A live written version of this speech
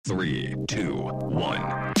3, 2,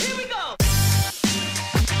 1. Here we go!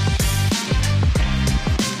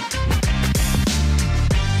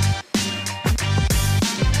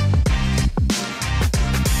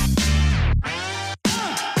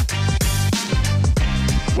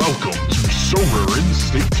 Welcome to Sorare in the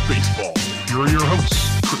States Baseball. Here are your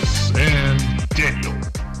hosts, Chris and Daniel.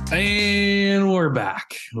 And we're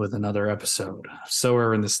back with another episode. So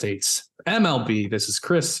we're in the States. MLB. This is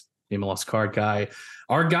Chris, the MLS card guy.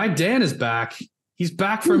 Our guy Dan is back. He's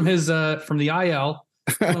back from his from the IL.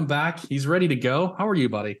 Coming back. He's ready to go. How are you,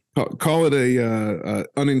 buddy? Call it a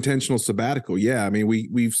unintentional sabbatical. Yeah, I mean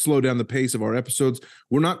we've slowed down the pace of our episodes.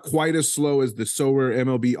 We're not quite as slow as the Sorare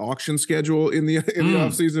MLB auction schedule in the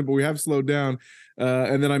off season, but we have slowed down.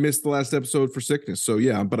 And then I missed the last episode for sickness. So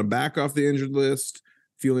yeah, but I'm back off the injured list.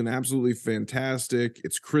 Feeling absolutely fantastic.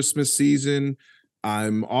 It's Christmas season.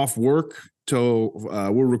 I'm off work till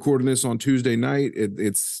we're recording this on Tuesday night.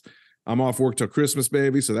 I'm off work till Christmas,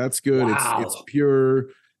 baby. So that's good. Wow. It's pure.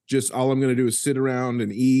 Just all I'm going to do is sit around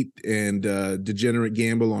and eat and degenerate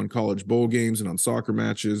gamble on college bowl games and on soccer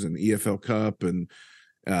matches and EFL Cup and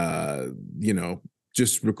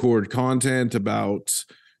just record content about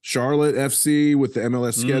Charlotte FC with the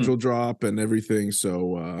MLS schedule drop and everything.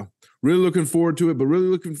 So really looking forward to it, but really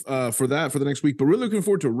looking for that for the next week. But really looking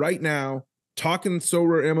forward to right now talking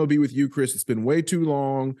Sorare MLB with you, Chris. It's been way too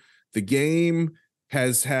long. The game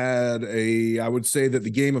has had I would say that the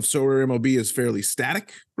game of Sorare MLB is fairly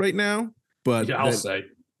static right now, but Yeah, I'll say.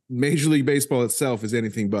 Major League Baseball itself is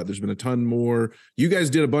anything but. There's been a ton more. You guys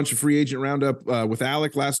did a bunch of free agent roundup with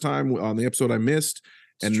Alec last time on the episode I missed,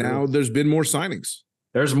 and now there's been more signings.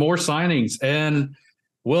 There's more signings, and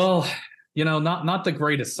well, not the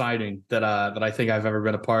greatest signing that I think I've ever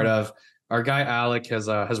been a part of. Our guy Alec has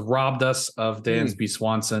robbed us of Dansby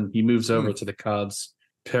Swanson. He moves over to the Cubs,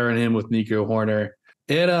 pairing him with Nico Horner.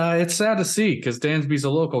 It's sad to see because Dansby's a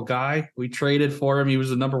local guy. We traded for him. He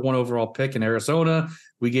was the number 1 overall pick in Arizona.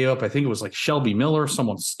 We gave up, I think it was like Shelby Miller,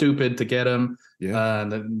 someone stupid to get him, and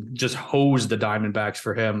then just hosed the Diamondbacks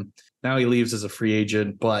for him. Now he leaves as a free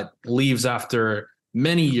agent, but leaves after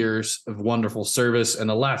many years of wonderful service, and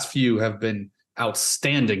the last few have been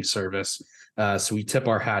outstanding service. So we tip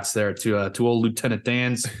our hats there to old Lieutenant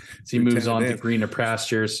Dan's as he moves on to greener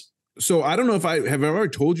pastures. So I don't know if I ever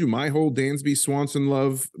told you my whole Dansby Swanson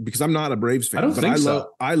love, because I'm not a Braves fan. I don't think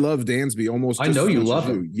so. I love Dansby almost. I know you love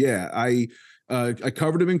him. Yeah, I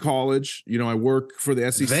covered him in college. I work for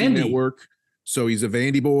the SEC Vandy network, so he's a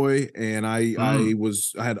Vandy boy, and I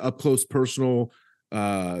had up close personal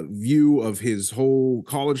view of his whole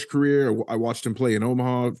college career. I watched him play in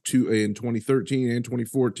Omaha in 2013 and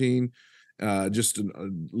 2014. Just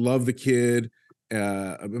love the kid.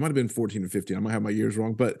 It might have been 14 and 15. I might have my years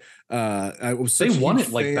wrong, but I was. They won it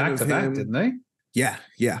like back to back, didn't they?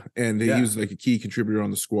 Yeah, and he was like a key contributor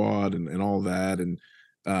on the squad and all that. And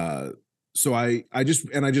so I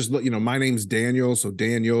just my name's Daniel, so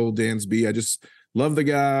Daniel Dansby. I just love the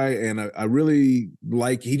guy, and I really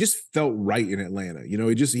like. He just felt right in Atlanta.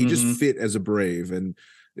 He just fit as a Brave, and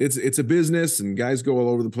it's a business, and guys go all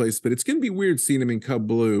over the place. But it's gonna be weird seeing him in Cub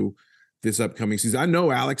Blue this upcoming season. I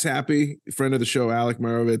know Alec's happy. Friend of the show, Alec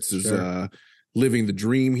Marovitz, is living the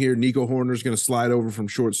dream here. Nico Horner's going to slide over from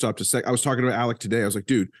shortstop to second. I was talking about Alec today. I was like,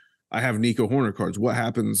 dude, I have Nico Horner cards. What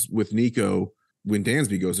happens with Nico when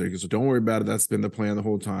Dansby goes there? He goes, so don't worry about it. That's been the plan the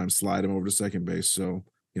whole time. Slide him over to second base. So,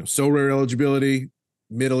 so rare eligibility.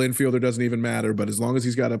 Middle infielder doesn't even matter. But as long as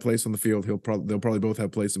he's got a place on the field, they'll probably both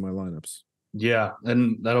have place in my lineups. Yeah,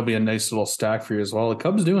 and that'll be a nice little stack for you as well. The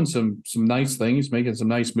Cubs doing some nice things, making some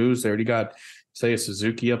nice moves there. You got Seiya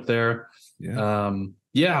Suzuki up there. Yeah.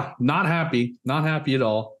 Not happy at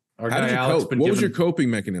all. Our How guy did you Alex cope? What was your coping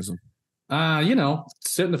mechanism?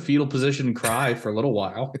 Sit in the fetal position and cry for a little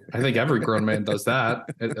while. I think every grown man does that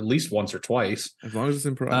at least once or twice. As long as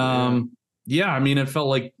it's improv. Yeah, I mean, it felt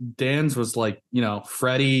like Dan's was like,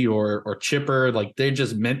 Freddie or Chipper, like they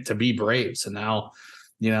just meant to be Braves, and now.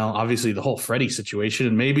 Obviously the whole Freddie situation,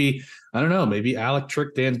 and maybe, I don't know, maybe Alec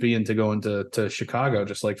tricked Dansby into going to Chicago,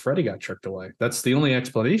 just like Freddie got tricked away. That's the only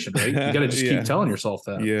explanation, right? You got to just keep telling yourself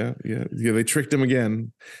that. Yeah. They tricked him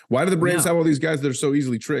again. Why do the Braves have all these guys that are so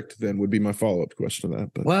easily tricked then would be my follow-up question to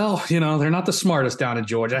that. But. Well, they're not the smartest down in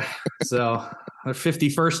Georgia. So they're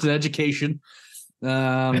 51st in education.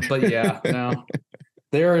 But yeah, no.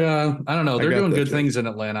 They're I don't know. They're doing good things in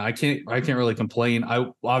Atlanta. I can't really complain. I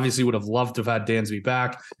obviously would have loved to have had Dansby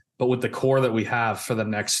back, but with the core that we have for the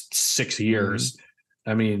next 6 years,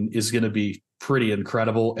 I mean, is going to be pretty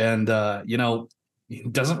incredible. And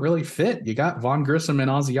it doesn't really fit. You got Von Grissom and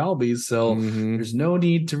Ozzy Albies, so there's no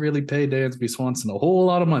need to really pay Dansby Swanson a whole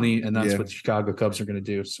lot of money, and that's what the Chicago Cubs are going to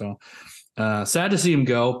do. So sad to see him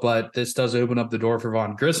go, but this does open up the door for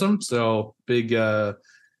Von Grissom. So big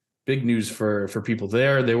news for people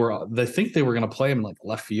there. They think they were going to play him like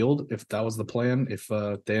left field if that was the plan, if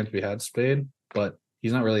Dansby had Spade, but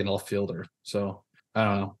he's not really an left fielder. So I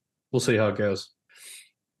don't know. We'll see how it goes.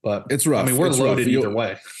 But it's rough. I mean, we're loaded either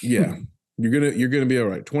way. Yeah. You're gonna be all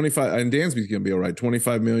right. 25, and Dansby's gonna be all right.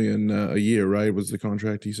 25 million a year, right? Was the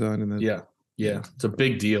contract he signed in that? Yeah. It's a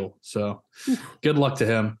big deal. So good luck to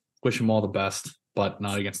him. Wish him all the best, but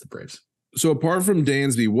not against the Braves. So apart from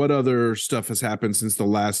Dansby, what other stuff has happened since the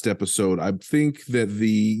last episode? I think that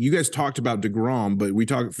you guys talked about DeGrom, but we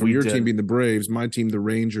talked from your team being the Braves, my team the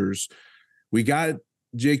Rangers. We got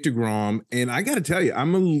Jake DeGrom, and I got to tell you,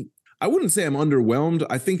 I wouldn't say I'm underwhelmed.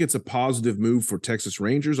 I think it's a positive move for Texas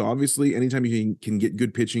Rangers. Obviously, anytime you can get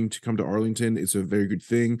good pitching to come to Arlington, it's a very good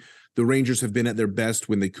thing. The Rangers have been at their best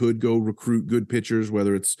when they could go recruit good pitchers,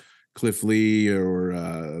 whether it's Cliff Lee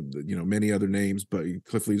or many other names, but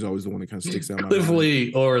Cliff Lee's always the one that kind of sticks out. Cliff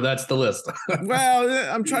Lee, or that's the list.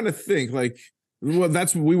 Well, I'm trying to think we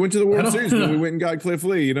went to the World Series when we went and got Cliff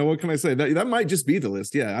Lee. You know, what can I say? That might just be the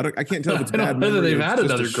list. Yeah, I can't tell if it's bad. Whether they've had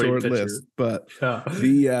another great pitcher. List, but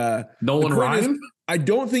the Nolan Ryan. I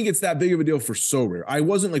don't think it's that big of a deal for Sorare. I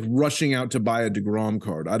wasn't like rushing out to buy a DeGrom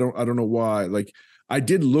card. I don't know why. Like I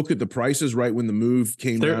did look at the prices right when the move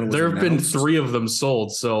came down. There have been 3 of them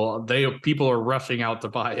sold, so people are rushing out to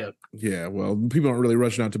buy it. Yeah, well, people aren't really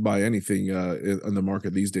rushing out to buy anything in the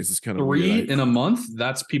market these days. It's kind of 3 weird. in a month.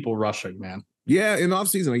 That's people rushing, man. Yeah, in off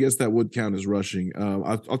season, I guess that would count as rushing.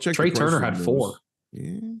 I'll check. Trey Turner had 4.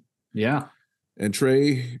 Yeah, and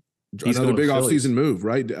Trey, another big off season move,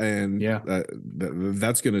 right? And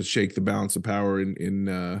that's going to shake the balance of power in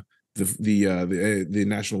the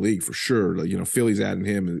National League for sure. You know, Philly's adding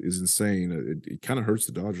him is insane. It kind of hurts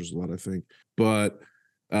the Dodgers a lot, I think. But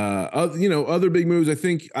other big moves.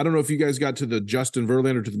 I don't know if you guys got to the Justin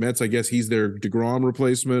Verlander to the Mets. I guess he's their DeGrom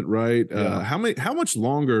replacement, right? Yeah. How much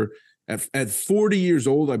longer? At 40 years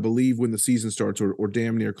old, I believe, when the season starts, or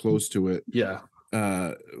damn near close to it. Yeah.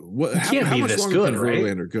 How be much this longer good, can right?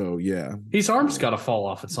 Verlander go? Yeah. His arm's got to fall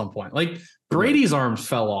off at some point. Like Brady's arms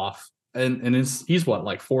fell off, and he's what,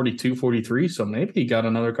 like 42, 43? So maybe he got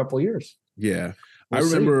another couple of years. Yeah. I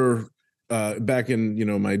remember back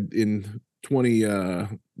in 20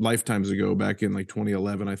 lifetimes ago, back in like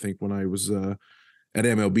 2011, I think, when I was at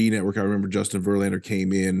MLB Network, I remember Justin Verlander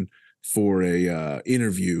came in for a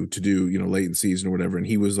interview to do, late in season or whatever, and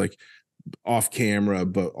he was like off camera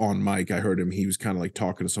but on mic. I heard him, he was kind of like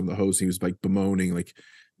talking to some of the hosts. He was like bemoaning, like,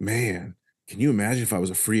 man, can you imagine if I was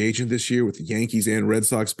a free agent this year with the Yankees and Red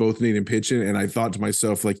Sox both needing pitching? And I thought to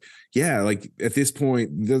myself, like, yeah, like at this point,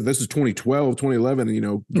 this is 2012, 2011,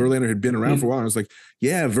 and Verlander had been around for a while. I was like,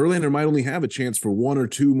 yeah, Verlander might only have a chance for 1 or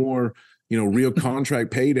 2 more real contract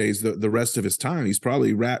paydays the rest of his time. He's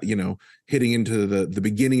probably hitting into the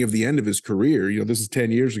beginning of the end of his career. This is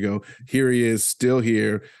 10 years ago. Here he is, still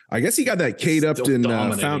here. I guess he got that Cade Upton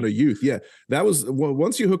found a youth. Yeah, that was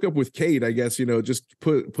once you hook up with Cade, I guess it just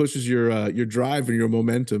pushes your drive and your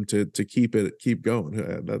momentum to keep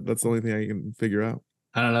going. That's the only thing I can figure out.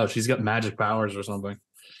 I don't know. She's got magic powers or something.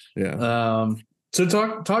 Yeah. So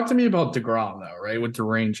talk to me about DeGrom though, right? With the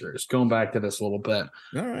Rangers, going back to this a little bit.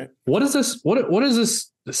 All right. What is this? What is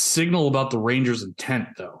this signal about the Rangers' intent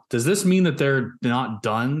though? Does this mean that they're not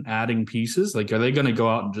done adding pieces? Like, are they going to go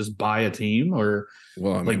out and just buy a team? Or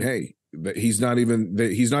well, I mean, hey, he's not even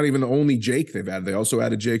the only Jake they've added. They also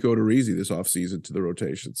added Jake Odorizzi this offseason to the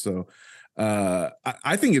rotation. So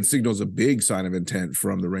I think it signals a big sign of intent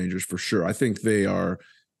from the Rangers for sure. I think they are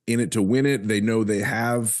in it to win it. They know they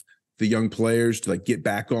have the young players to like get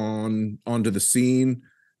back onto the scene.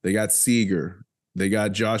 They got Seager, they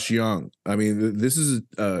got Josh Young. I mean, this is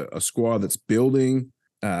a squad that's building.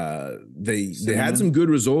 They had some good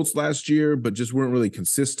results last year, but just weren't really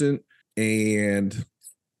consistent. And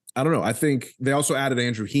I don't know. I think they also added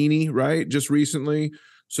Andrew Heaney, right, just recently.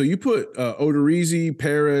 So you put Odorizzi,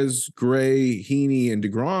 Perez, Gray, Heaney, and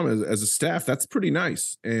DeGrom as a staff. That's pretty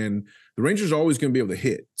nice. And the Rangers are always going to be able to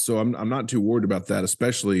hit. So I'm not too worried about that,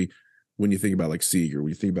 especially when you think about like Seager, when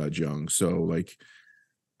you think about Young. So like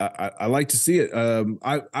I like to see it.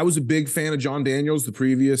 I was a big fan of John Daniels, the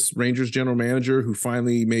previous Rangers general manager, who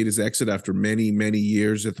finally made his exit after many, many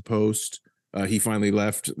years at the post. He finally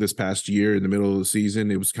left this past year in the middle of the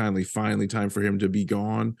season. It was finally time for him to be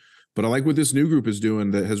gone. But I like what this new group is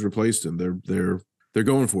doing that has replaced him. They're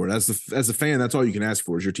going for it. As a fan, that's all you can ask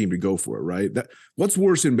for is your team to go for it, right? What's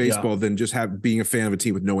worse in baseball than just being a fan of a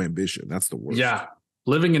team with no ambition? That's the worst. Yeah.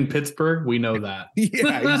 living in Pittsburgh, we know that.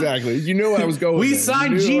 Yeah, exactly. You know I was going. We there.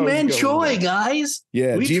 signed G-Man Choi, guys.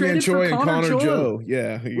 Yeah, we G-Man traded Choi for and Connor Joe.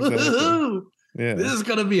 Yeah, exactly. Woo-hoo! Yeah, This is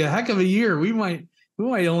gonna be a heck of a year. We might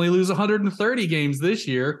only lose 130 games this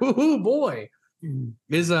year. Woohoo, boy!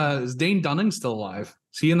 Is Dane Dunning still alive?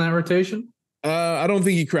 Is he in that rotation? I don't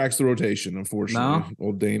think he cracks the rotation, unfortunately. No?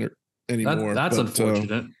 Old Daner anymore. That's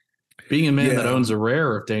unfortunate. Being a man that owns a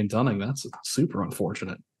rare of Dane Dunning, that's super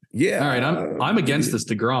unfortunate. Yeah. All right, I'm against this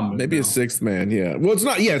DeGrom move. Maybe now. a sixth man. Yeah. Well, it's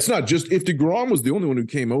not. Yeah, it's not just if DeGrom was the only one who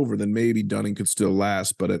came over, then maybe Dunning could still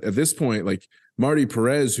last. But at this point, like Marty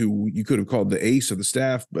Perez, who you could have called the ace of the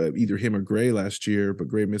staff, but either him or Gray last year, but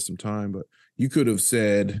Gray missed some time. But you could have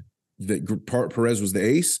said that Perez was the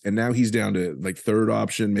ace, and now he's down to like third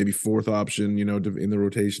option, maybe fourth option, in the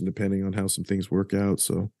rotation, depending on how some things work out.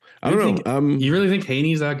 So I don't know. You really think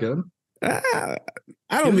Haney's that good? I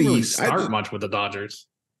don't think really start much with the Dodgers.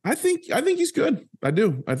 I think he's good. I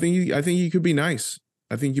do. I think he could be nice.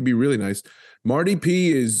 I think he'd be really nice. Marty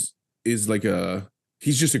P is like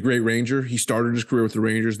he's just a great Ranger. He started his career with the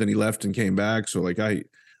Rangers, then he left and came back. So like I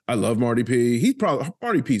love Marty P.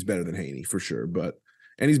 Marty P's better than Haney for sure,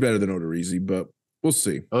 and he's better than Odorizzi, but we'll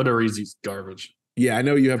see. Odorizzi's garbage. Yeah, I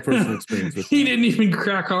know you have personal experience with He didn't even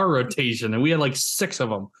crack our rotation, and we had like 6 of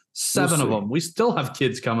them, 7 of them. We still have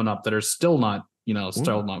kids coming up that are still not,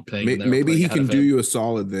 still not playing. Maybe he can do you a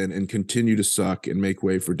solid then and continue to suck and make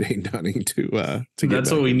way for Dane Dunning to get.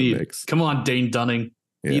 That's what we need. Come on, Dane Dunning,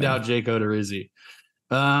 beat out Jake Odorizzi.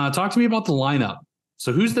 Talk to me about the lineup.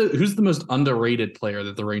 So who's the most underrated player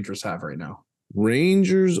that the Rangers have right now?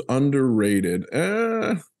 Rangers underrated.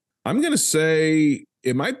 I'm gonna say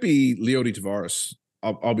it might be Leody Tavares.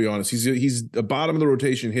 I'll be honest. He's a bottom of the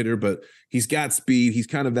rotation hitter, but he's got speed. He's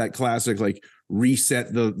kind of that classic like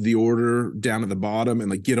reset the order down at the bottom and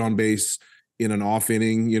like get on base in an off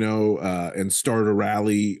inning, and start a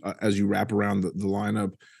rally as you wrap around the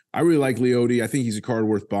lineup. I really like Leody. I think he's a card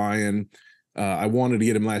worth buying. I wanted to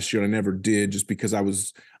get him last year, and I never did, just because I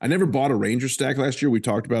never bought a Rangers stack last year. We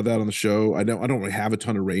talked about that on the show. I don't really have a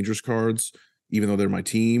ton of Rangers cards, even though they're my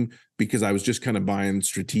team, because I was just kind of buying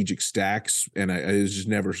strategic stacks, and it just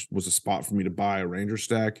never was a spot for me to buy a Ranger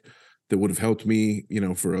stack that would have helped me,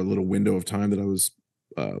 for a little window of time that I was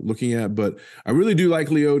looking at. But I really do like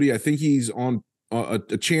Leody. I think he's on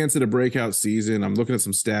a chance at a breakout season. I'm looking at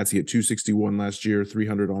some stats. He had 261 last year,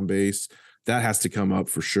 300 on base. That has to come up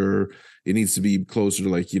for sure. It needs to be closer to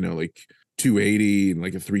like 280 and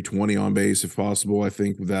like a 320 on base if possible. I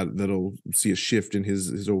think that'll see a shift in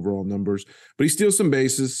his overall numbers. But he steals some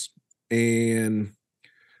bases, and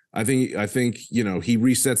I think he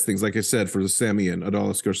resets things, like I said, for the Semien,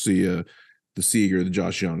 Adolis Garcia, the Seager, the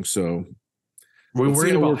Josh Young. So we're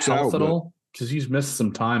worried about health at all, because he's missed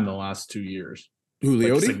some time the last 2 years. Who,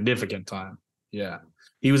 Leody? Like significant time. Yeah,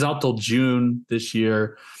 he was out till June this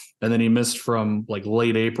year, and then he missed from like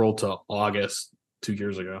late April to August 2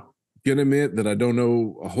 years ago. Gonna admit that I don't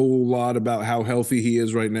know a whole lot about how healthy he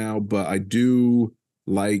is right now, but I do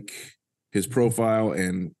like his profile,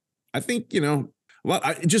 and I think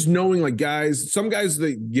just knowing like some guys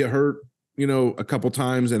that get hurt a couple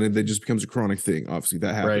times and it just becomes a chronic thing. Obviously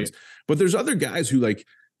that happens, but there's other guys who like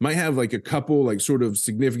might have like a couple like sort of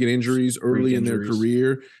significant injuries early in their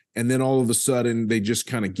career, and then all of a sudden they just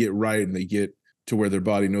kind of get right and they get to where their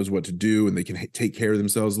body knows what to do and they can take care of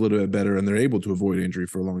themselves a little bit better, and they're able to avoid injury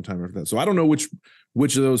for a long time after that. So I don't know which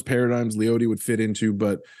of those paradigms Leody would fit into,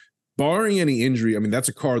 but barring any injury, I mean, that's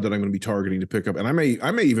a card that I'm going to be targeting to pick up. And I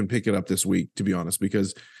may even pick it up this week, to be honest,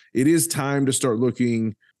 because it is time to start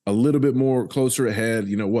looking a little bit more closer ahead.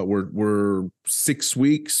 We're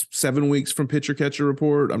 7 weeks from pitcher catcher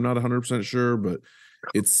report. I'm not 100% sure, but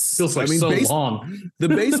it's feels like long. The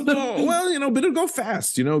baseball, well, but it'll go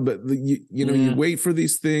fast, but you wait for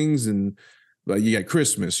these things, and you got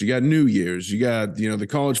Christmas, you got New Year's, you got, the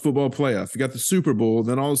college football playoff, you got the Super Bowl.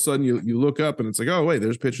 Then all of a sudden you look up and it's like, oh, wait,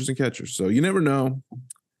 there's pitchers and catchers. So you never know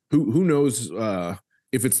who knows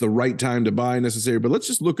if it's the right time to buy necessarily, but let's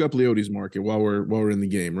just look up Leody's market while we're in the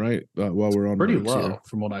game, right? While we're on pretty low here,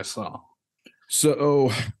 from what I saw.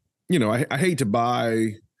 So, I hate to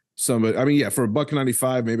buy somebody. I mean, yeah, for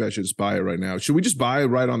 $1.95, maybe I should just buy it right now. Should we just buy it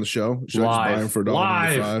right on the show? Should I just buy them for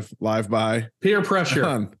 $1.95? Live buy. Peer pressure.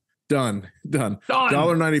 Done.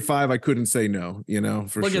 $1.95. I couldn't say no, for Look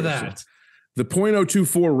sure. Look at that. So the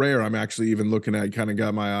 .024 rare I'm actually even looking at, kind of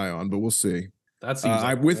got my eye on, but we'll see. That's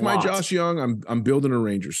with my Josh Young, I'm building a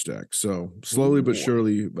Ranger stack. So slowly but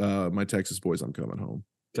surely, my Texas boys, I'm coming home.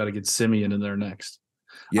 Got to get Semien in there next.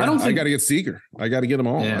 Yeah, I got to get Seager. I got to get them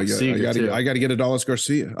all. Yeah, I got to get Adolis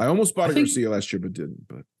Garcia. I almost bought a Garcia last year, but didn't.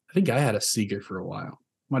 But I think I had a Seager for a while.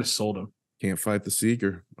 Might have sold him. Can't fight the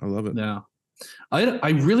seeker. I love it. Yeah. I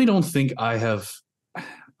really don't think I have,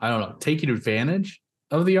 I don't know, taken advantage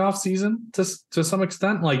of the offseason to some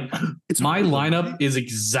extent. Like my lineup is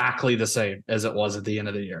exactly the same as it was at the end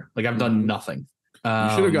of the year. Like I've done nothing. You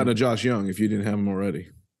should have gotten a Josh Young if you didn't have him already.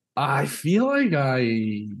 I feel like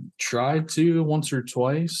I tried to once or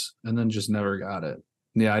twice and then just never got it.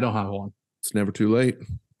 Yeah, I don't have one. It's never too late.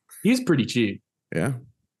 He's pretty cheap. Yeah.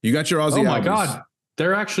 You got your Aussie. Oh my God.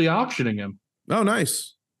 They're actually auctioning him. Oh,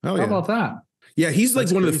 nice. How about that? Yeah, he's like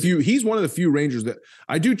That's one crazy. of the few. He's one of the few Rangers that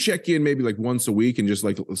I do check in maybe like once a week and just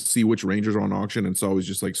like see which Rangers are on auction. And it's always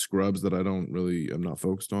just like scrubs that I'm not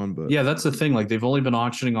focused on. But yeah, that's the thing. Like they've only been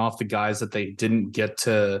auctioning off the guys that they didn't get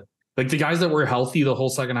to, like the guys that were healthy the whole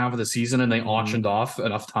second half of the season and they auctioned off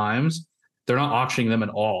enough times. They're not auctioning them at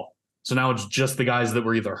all. So now it's just the guys that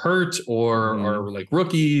were either hurt or are like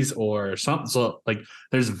rookies or something. So like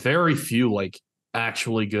there's very few like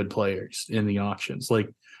actually good players in the auctions. Like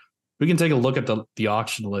we can take a look at the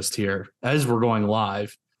auction list here as we're going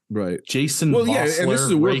live. Right. Jason Well, Vossler, yeah, and this is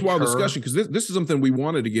a worthwhile Ray Kerr. discussion because this is something we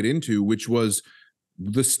wanted to get into, which was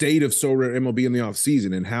the state of Sorare MLB in the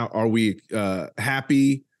offseason and how are we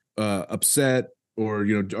happy, upset, or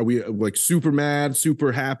are we like super mad,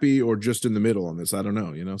 super happy, or just in the middle on this? I don't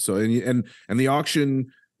know, so and the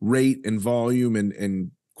auction rate and volume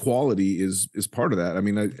and quality is part of that. I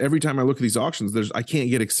mean, every time I look at these auctions, I can't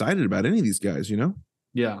get excited about any of these guys,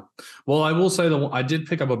 Yeah. Well, I will say that I did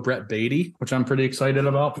pick up a Brett Beatty, which I'm pretty excited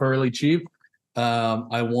about, fairly cheap.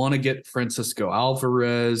 I want to get Francisco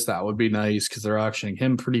Alvarez. That would be nice because they're auctioning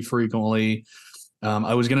him pretty frequently.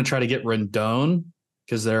 I was going to try to get Rendon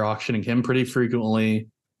because they're auctioning him pretty frequently.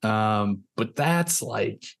 But that's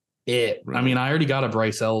like it. Right. I mean, I already got a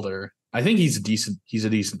Bryce Elder. I think he's a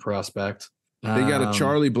decent prospect. They got a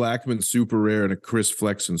Charlie Blackmon super rare and a Chris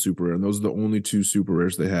Flexen super rare, and those are the only two super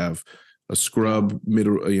rares they have. A scrub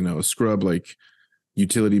a scrub like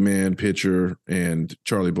utility man pitcher and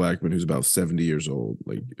Charlie Blackmon, who's about 70 years old.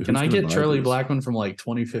 Like, can I get Charlie Blackmon from like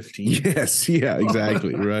 2015? Yes, yeah,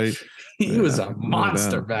 exactly, right. He was a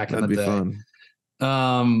monster back in the day. Fun.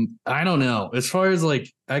 I don't know. As far as like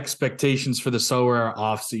expectations for the Sorare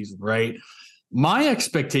off season, right? My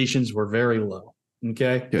expectations were very low.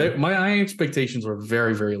 Okay. My expectations were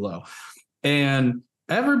very, very low. And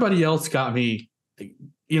everybody else got me,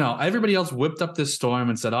 everybody else whipped up this storm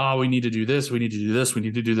and said, oh, we need to do this. We need to do this. We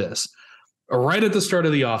need to do this right at the start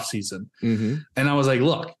of the offseason. Mm-hmm. And I was like,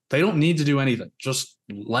 look, they don't need to do anything. Just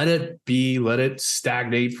let it be, let it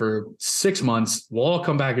stagnate for 6 months. We'll all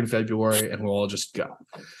come back in February and we'll all just go.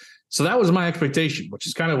 So that was my expectation, which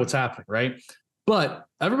is kind of what's happening, right? But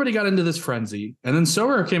everybody got into this frenzy, and then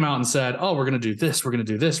Sorare came out and said, "Oh, we're going to do this. We're going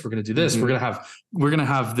to do this. We're going to do this. Mm-hmm. We're going to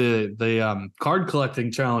have the card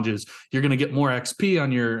collecting challenges. You're going to get more XP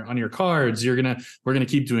on your cards. We're going to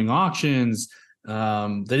keep doing auctions." They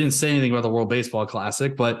didn't say anything about the World Baseball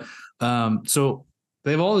Classic, but so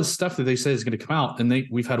they have all this stuff that they say is going to come out, and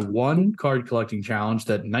we've had one card collecting challenge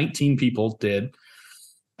that 19 people did.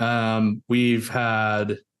 We've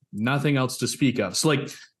had nothing else to speak of. So like.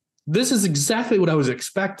 This is exactly what I was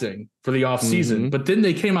expecting for the off season, but then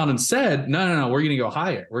they came out and said, no, we're going to go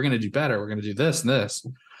higher. We're going to do better. We're going to do this and this.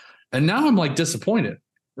 And now I'm like disappointed,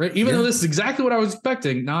 right? Even though this is exactly what I was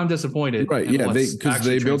expecting, now I'm disappointed. Right. Yeah. Because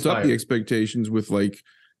they built up the expectations with like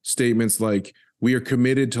statements like, we are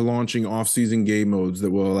committed to launching off-season game modes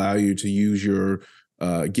that will allow you to use your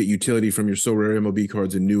get utility from your Sorare MLB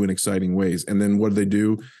cards in new and exciting ways. And then what did they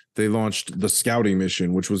do? They launched the scouting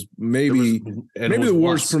mission, which was maybe the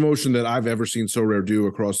worst promotion that I've ever seen Sorare do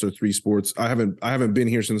across their 3 sports. I haven't been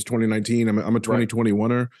here since 2019. I'm a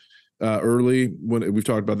 2021er early when we've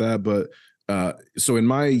talked about that. But so in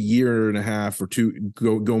my year and a half or two,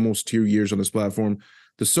 go almost 2 years on this platform,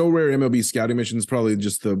 the Sorare MLB scouting mission is probably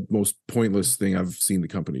just the most pointless thing I've seen the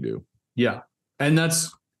company do. Yeah. And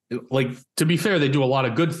that's, like, to be fair, they do a lot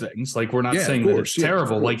of good things. Like, we're not saying that it's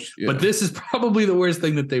terrible. But this is probably the worst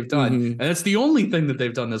thing that they've done. Mm-hmm. And it's the only thing that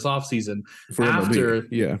they've done this offseason after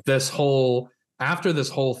this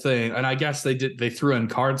whole thing. And I guess they threw in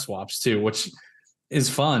card swaps too, which is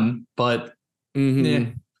fun, but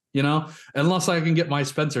unless I can get my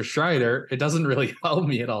Spencer Strider, it doesn't really help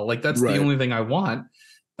me at all. Like, that's the only thing I want.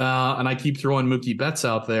 And I keep throwing Mookie Betts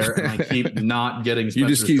out there, and I keep not getting Spencer You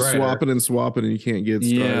just keep Strider. swapping, and you can't get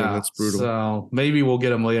Strider. Yeah, that's brutal. So maybe we'll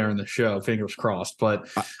get him later in the show. Fingers crossed. But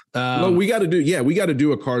we got to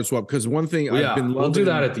do a card swap, because one thing I've been loving, we'll do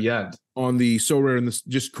that at the end on the Sorare and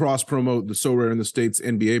just cross promote the Sorare in the States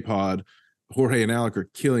NBA pod. Jorge and Alec are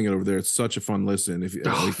killing it over there. It's such a fun listen.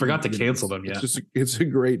 I forgot to cancel them. It's a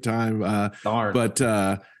great time. But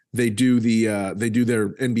they do their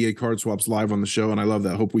NBA card swaps live on the show, and I love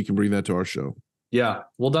that. Hope we can bring that to our show. Yeah,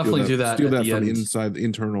 we'll definitely do that. Steal that from end. inside the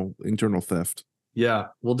internal theft. Yeah,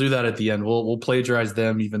 we'll do that at the end. We'll plagiarize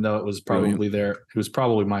them, even though it was probably It was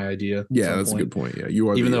probably my idea. Yeah, that's a good point. Yeah, you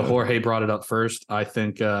are. Even though Jorge brought it up first, I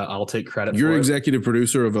think I'll take credit. You're for executive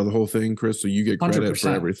producer of the whole thing, Chris, so you get credit 100%. for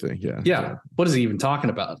everything. Yeah. Yeah. What is he even talking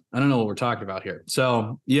about? I don't know what we're talking about here.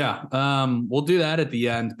 So yeah, we'll do that at the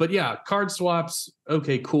end. But yeah, card swaps.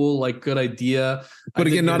 Okay, cool. Like, good idea. But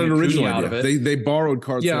again, not an original idea. They borrowed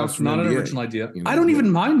card swaps from not NBA, an original idea. you know? I don't even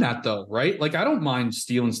mind that though, right? Like, I don't mind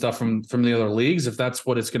stealing stuff from the other leagues if that's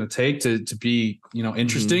what it's going to take to be,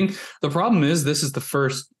 interesting. The problem is this is the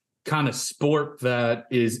first kind of sport that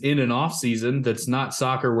is in an off season that's not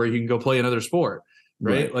soccer where you can go play another sport,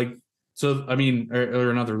 right? Like, so I mean,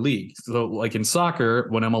 or another league. So like in soccer,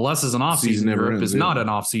 when MLS is an off season, Europe is not an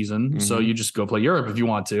off season. So you just go play Europe if you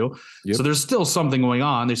want to. So there's still something going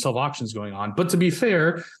on. There's still auctions going on. But to be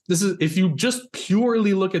fair, this is, if you just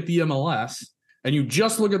purely look at the MLS and you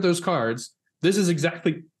just look at those cards, this is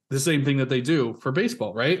exactly the same thing that they do for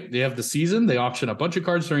baseball, right? They have the season, they auction a bunch of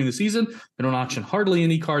cards during the season. They don't auction hardly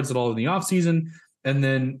any cards at all in the off season. And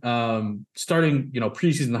then starting,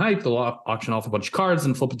 preseason hype, they'll auction off a bunch of cards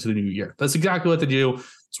and flip it to the new year. That's exactly what they do.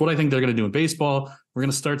 It's what I think they're going to do in baseball. We're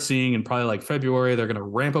going to start seeing in probably like February, they're going to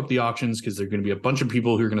ramp up the auctions because there're going to be a bunch of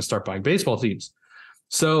people who are going to start buying baseball teams.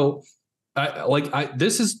 So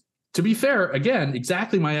this is, to be fair, again,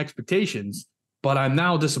 exactly my expectations, but I'm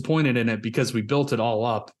now disappointed in it because we built it all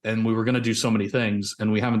up and we were going to do so many things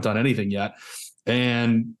and we haven't done anything yet.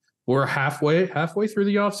 And we're halfway through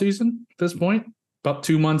the off season at this point. About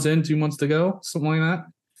 2 months in, 2 months to go, something like that.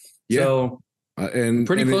 Yeah. So and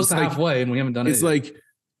pretty close to halfway, and we haven't done it. It's like,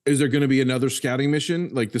 is there going to be another scouting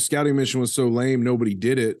mission? Like, the scouting mission was so lame, nobody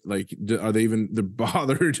did it. Like, are they even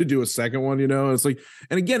bothered to do a second one? It's like,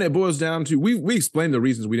 and again, it boils down to, we explained the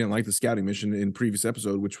reasons we didn't like the scouting mission in previous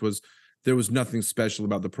episode, which was there was nothing special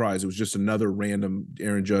about the prize. It was just another random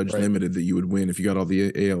Aaron Judge limited that you would win if you got all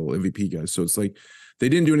the AL MVP guys. So it's like, they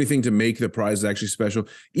didn't do anything to make the prize actually special.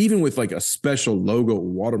 Even with like a special logo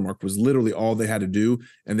watermark was literally all they had to do.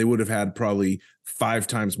 And they would have had probably 5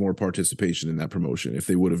 times more participation in that promotion. If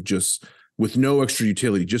they would have just, with no extra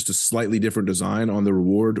utility, just a slightly different design on the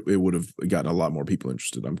reward, it would have gotten a lot more people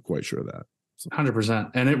interested. I'm quite sure of that. 100%.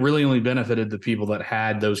 And it really only benefited the people that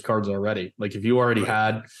had those cards already. Like, if you already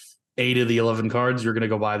had 8 of the 11 cards, you're going to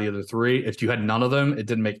go buy the other 3. If you had none of them, it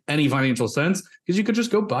didn't make any financial sense because you could just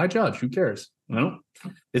go buy Judge. Who cares?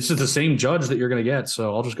 It's just the same Judge that you're going to get.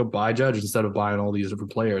 So I'll just go buy Judge instead of buying all these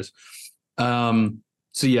different players. So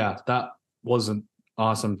yeah, that wasn't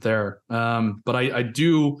awesome there. But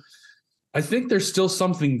I think there's still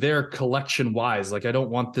something there collection wise. Like, I don't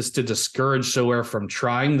want this to discourage Sorare from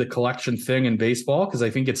trying the collection thing in baseball, because I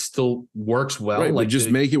think it still works well. Right, like, just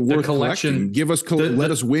make it worth collecting. Give us, let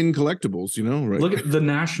us win collectibles, right? Look at the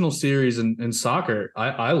national series in soccer.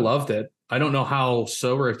 I loved it. I don't know how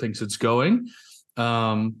Sorare thinks it's going.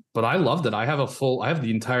 But I loved it. I have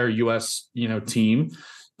the entire US, team.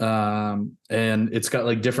 And it's got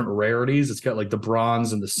like different rarities. It's got like the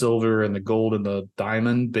bronze and the silver and the gold and the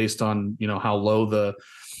diamond based on, how low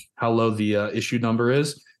the issue number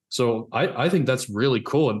is. So I think that's really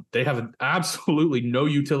cool. And they have absolutely no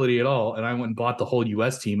utility at all. And I went and bought the whole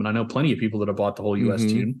US team. And I know plenty of people that have bought the whole US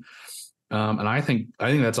team. And I think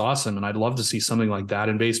that's awesome. And I'd love to see something like that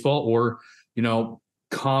in baseball, or,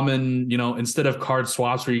 common, instead of card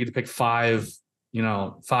swaps where you get to pick 5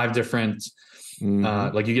 different,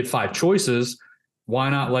 like you get 5 choices. Why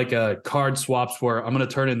not like a card swaps where I'm going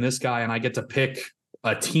to turn in this guy and I get to pick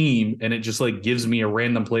a team, and it just like gives me a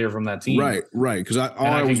random player from that team. Right. Because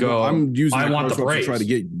I'm using I want the Braves to try to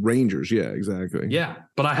get Rangers. Yeah, exactly. Yeah,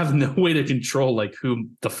 but I have no way to control like who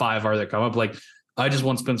the 5 are that come up. Like, I just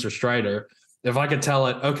want Spencer Strider. If I could tell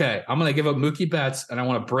it, okay, I'm going to give up Mookie Betts and I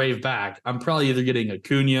want to Brave back, I'm probably either getting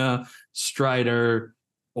Acuna, Strider,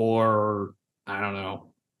 or I don't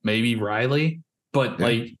know, maybe Riley. But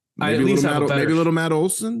maybe I at least have maybe a little Matt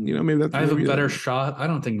Olson. Maybe that's. I have a better shot. I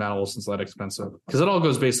don't think Matt Olson's that expensive because it all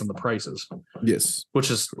goes based on the prices. Yes,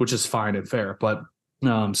 which is fine and fair. But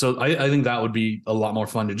so I think that would be a lot more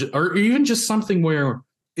fun or even just something where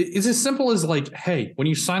it's as simple as like, hey, when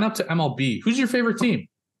you sign up to MLB, who's your favorite team?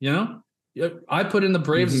 I put in the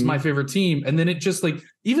Braves as my favorite team, and then it just like,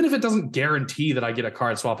 even if it doesn't guarantee that I get a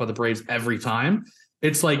card swap of the Braves every time,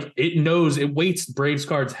 it's like it knows it weights Braves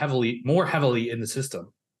cards more heavily in the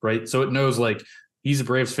system, right? So it knows like he's a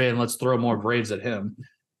Braves fan, let's throw more Braves at him,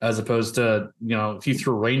 as opposed to if you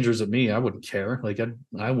threw Rangers at me, I wouldn't care. Like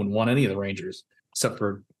I wouldn't want any of the Rangers except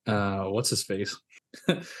for what's his face.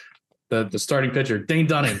 the starting pitcher, Dane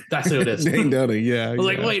Dunning. That's who it is. Dane Dunning. Yeah. I was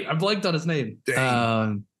like, wait, I blanked on his name.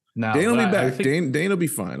 Dane. No, Dane will be I back. think, Dane will be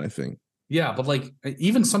fine, I think. yeah, but like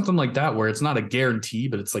even something like that where it's not a guarantee,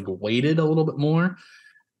 but it's like weighted a little bit more.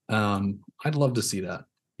 I'd love to see that.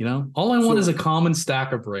 You know, all I want is a common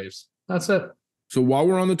stack of Braves. That's it. So while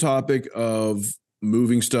we're on the topic of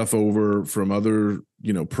moving stuff over from other,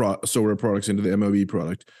 Sorare products into the MLB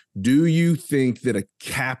product, do you think that a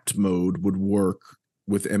capped mode would work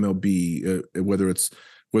with MLB, whether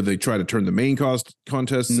they try to turn the main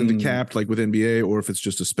contests into capped like with NBA, or if it's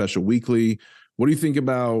just a special weekly? What do you think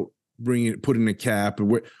about putting a cap?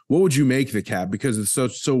 What would you make the cap? Because it's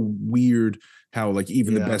so weird how like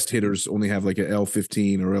even the best hitters only have like a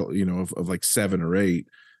L15 or of like 7 or 8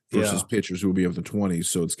 versus pitchers who will be up to 20.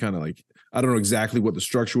 So it's kind of like, I don't know exactly what the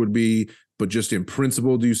structure would be, but just in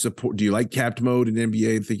principle, do you like capped mode in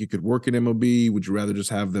NBA? Think it could work in MLB? Would you rather just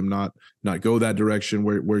have them not go that direction?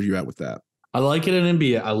 Where are you at with that? I like it in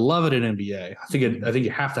NBA. I love it in NBA. I think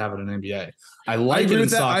you have to have it in NBA. I agree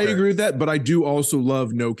with that. I agree with that, but I do also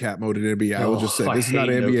love no cap mode in NBA. I will just say this is not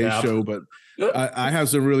an NBA show, but I have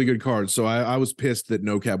some really good cards. So I was pissed that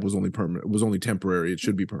no cap was only permanent. It was only temporary. It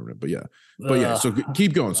should be permanent, but yeah. So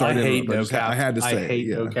keep going. Sorry, I hate no cap. I had to say, I hate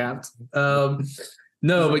no cap.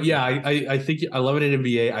 No, but yeah, I think I love it in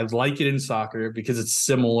NBA. I like it in soccer because it's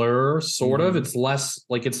similar, sort of. It's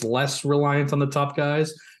less reliant on the top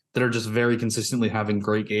guys that are just very consistently having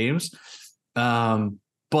great games.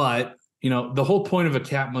 But the whole point of a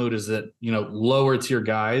cap mode is that, lower tier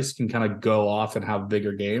guys can kind of go off and have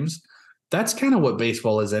bigger games. That's kind of what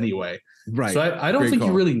baseball is anyway. Right. So I don't think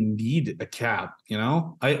you really need a cap,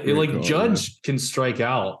 Judge can strike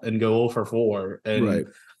out and go 0 for 4 and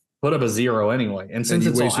put up a 0 anyway. And since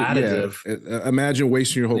it's all additive. Imagine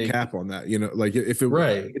wasting your whole cap on that. If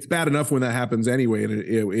it's bad enough when that happens anyway in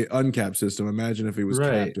an uncapped system. Imagine if it was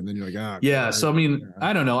capped and then you're like, So I mean,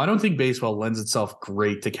 I don't know. I don't think baseball lends itself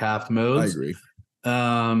great to capped modes. I agree.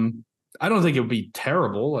 I don't think it would be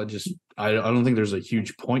terrible. I don't think there's a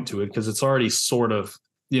huge point to it because it's already sort of,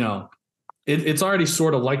 it's already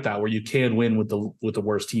sort of like that where you can win with the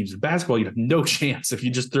worst teams. In basketball, you have no chance if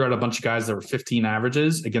you just threw out a bunch of guys that were 15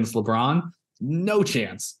 averages against LeBron. No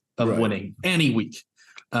chance of winning any week.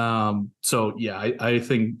 So yeah, I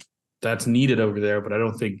think that's needed over there, but I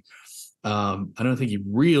don't think you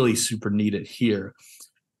really super need it here.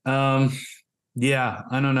 Yeah,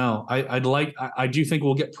 I don't know. I do think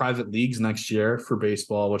we'll get private leagues next year for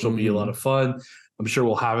baseball, which will be a lot of fun. I'm sure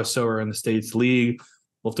we'll have a Sorare in the States league.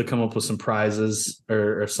 We'll have to come up with some prizes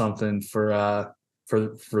or something for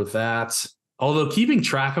that. Although keeping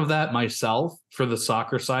track of that myself for the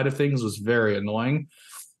soccer side of things was very annoying.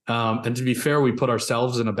 And to be fair, we put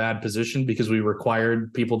ourselves in a bad position because we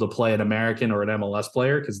required people to play an American or an MLS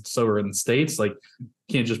player because it's Sorare in the States. Like, you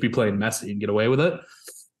can't just be playing Messi and get away with it.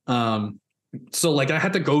 So like I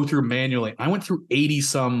had to go through manually. I went through 80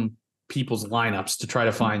 some people's lineups to try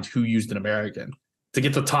to find who used an American to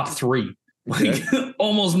get the top 3. Like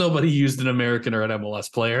almost nobody used an American or an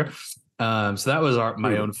MLS player. So that was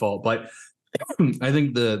my own fault. But I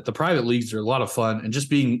think the private leagues are a lot of fun and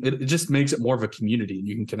it just makes it more of a community and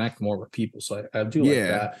you can connect more with people. So I do like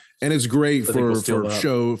that. And it's great for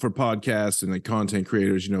podcasts and like content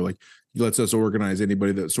creators, lets us organize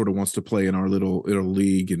anybody that sort of wants to play in our little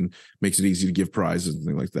league and makes it easy to give prizes and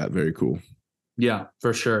things like that. Very cool. Yeah,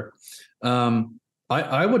 for sure.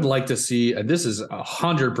 I would like to see, and this is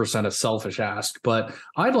 100% a selfish ask, but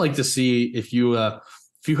I'd like to see if you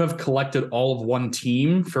have collected all of one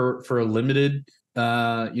team for a limited,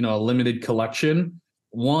 a limited collection,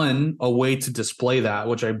 a way to display that,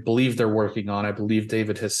 which I believe they're working on. I believe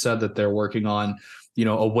David has said that they're working on,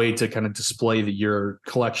 a way to kind of display your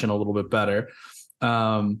collection a little bit better.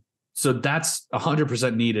 So that's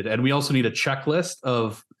 100% needed. And we also need a checklist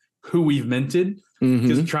of who we've minted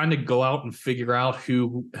because trying to go out and figure out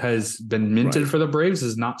who has been minted for the Braves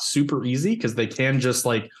is not super easy because they can just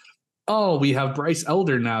like, oh, we have Bryce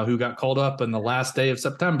Elder now who got called up in the last day of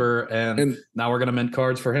September and now we're going to mint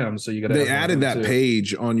cards for him. So you got to. They added that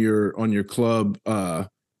page on your club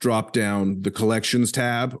drop down the collections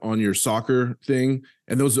tab on your soccer thing,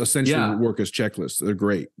 and those essentially work as checklists. They're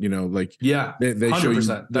great, they show you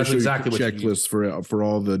that's exactly what checklists for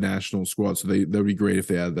all the national squads. So that'd be great if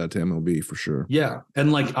they added that to MLB for sure. Yeah,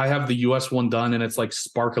 and like I have the US one done, and it's like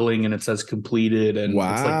sparkling, and it says completed, and it's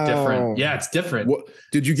like different. Yeah, it's different. What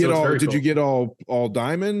did you get Did you get all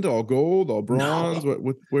diamond, all gold, all bronze?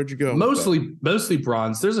 No. Where'd you go? Mostly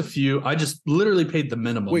bronze. There's a few. I just literally paid the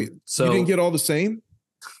minimum. Wait, so you didn't get all the same?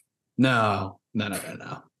 No. You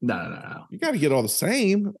got to get all the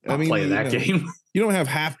same. I mean, play that game. You don't have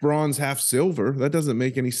half bronze, half silver. That doesn't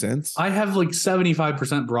make any sense. I have like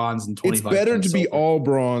 75% bronze and 25%. It's better to be silver. all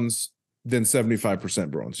bronze than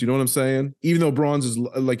 75% bronze. You know what I'm saying? Even though bronze is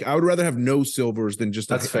like, I would rather have no silvers than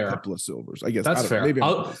just a couple of silvers. I guess that's fair. Maybe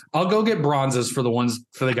I'll go get bronzes for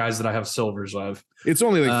the guys that I have silvers of. It's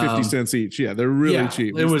only like 50 cents each. Yeah, they're really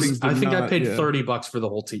cheap. It was. I think I paid $30 for the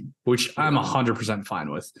whole team, which I'm 100%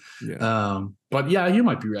 fine with. Yeah. But yeah, you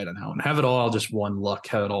might be right on that one. Have it all just one luck.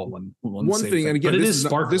 Have it all one thing. And again, but it is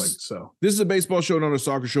sparkling. So this is a baseball show, not a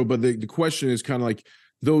soccer show. But the question is kind of like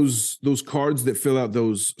those cards that fill out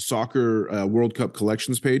those soccer World Cup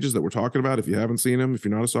collections pages that we're talking about. If you haven't seen them, if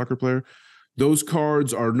you're not a soccer player, those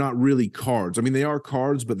cards are not really cards. I mean, they are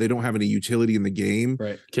cards, but they don't have any utility in the game.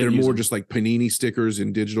 Right. They're more just like Panini stickers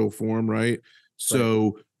in digital form, right?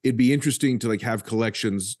 So it'd be interesting to like have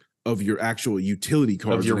collections of your actual utility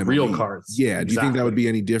cards, of your real cards. Yeah. Exactly. Do you think that would be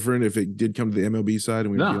any different if it did come to the MLB side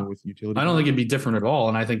and we were dealing with utility? I don't think it'd be different at all,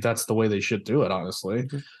 and I think that's the way they should do it, honestly.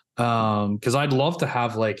 Because I'd love to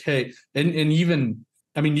have like, hey, and even.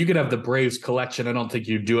 I mean, you could have the Braves collection. I don't think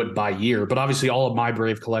you do it by year, but obviously all of my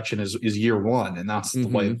Brave collection is year one. And that's the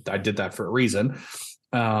way I did that for a reason.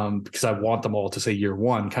 Because I want them all to say year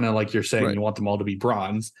one, kind of like you're saying, you want them all to be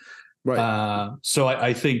bronze. Right. So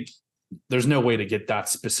I think there's no way to get that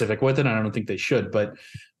specific with it. And I don't think they should, but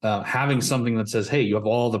having something that says, hey, you have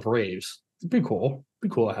all the Braves, it'd be cool.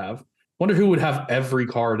 It'd be cool to have. Wonder who would have every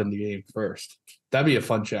card in the game first. That'd be a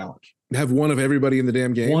fun challenge. Have one of everybody in the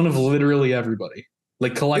damn game. One of literally everybody.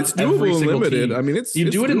 Like collect every single limited. team. I mean, you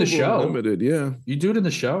do it in the show. Limited, yeah. You do it in the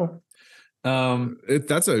show.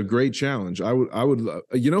 That's a great challenge. I would.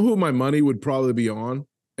 You know who my money would probably be on,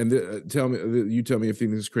 and you tell me if you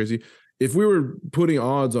think this is crazy. If we were putting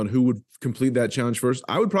odds on who would complete that challenge first,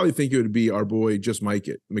 I would probably think it would be our boy Just Mike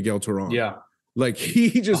It, Miguel Turan. Yeah, like he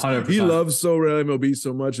 100%. loves Sorare MLB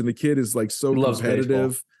so much, and the kid is like so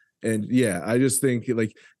competitive. And yeah, I just think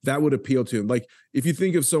like that would appeal to him. Like if you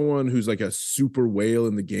think of someone who's like a super whale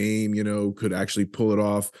in the game, you know, could actually pull it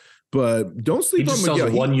off. But don't sleep on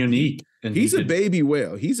Miguel. One unique. And he's a baby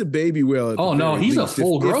whale. He's a baby whale. Oh no, he's a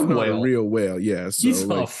full-grown whale. A real whale. Yeah, so he's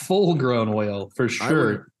a full-grown whale for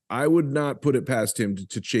sure. I would not put it past him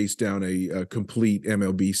to chase down a complete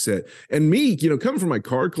MLB set. And me, you know, coming from my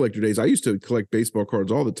card collector days, I used to collect baseball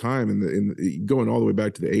cards all the time, in going all the way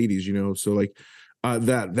back to the 80s. You know, so like.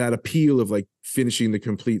 That appeal of like finishing the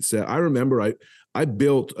complete set. I remember I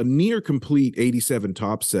built a near complete 87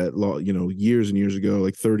 top set, you know, years and years ago,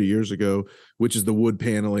 like 30 years ago, which is the wood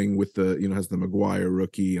paneling with the, you know, has the McGuire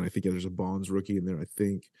rookie, and I think there's a Bonds rookie in there, I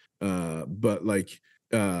think. But like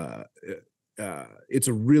it's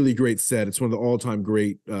a really great set. It's one of the all-time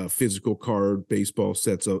great physical card baseball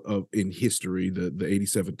sets of in history, the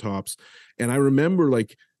 87 tops. And I remember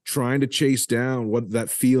like trying to chase down what that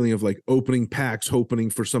feeling of like opening packs, hoping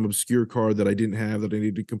for some obscure card that I didn't have that I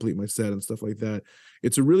needed to complete my set and stuff like that.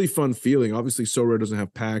 It's a really fun feeling. Obviously, Sorare doesn't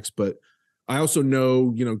have packs, but I also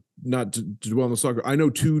know, you know, not to dwell on the soccer, I know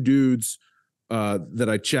two dudes that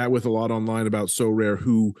I chat with a lot online about Sorare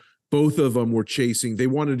who both of them were chasing. They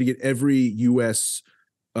wanted to get every U.S.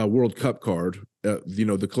 World Cup card, you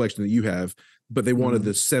know, the collection that you have, but they wanted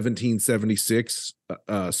the 1776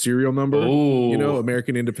 serial number, you know,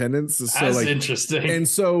 American independence. So that's like interesting. And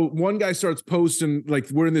so one guy starts posting, like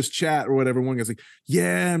we're in this chat or whatever. One guy's like,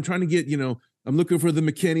 yeah, I'm trying to get, you know, I'm looking for the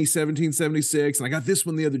McKinney 1776. And I got this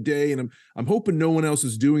one the other day and I'm hoping no one else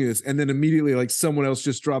is doing this. And then immediately like someone else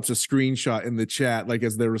just drops a screenshot in the chat, like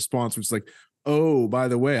as their response, which is like, oh, by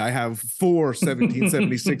the way, I have 4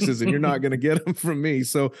 1776s and you're not going to get them from me.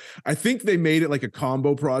 So I think they made it like a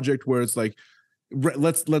combo project where it's like,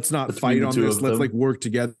 let's not fight on this. Let's like work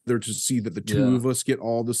together to see that the two of us get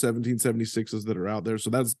all the 1776s that are out there. So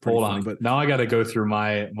that's pretty funny. But now I got to go through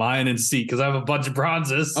mine and see, because I have a bunch of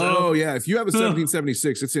bronzes. So. Oh yeah, if you have a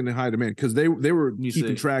 1776, it's in high demand because they were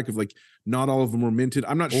keeping track of like not all of them were minted.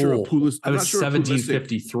 I'm not sure. I have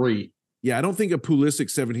 1753. Yeah, I don't think a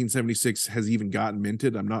Pulisic 1776 has even gotten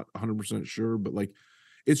minted. I'm not 100% sure, but like,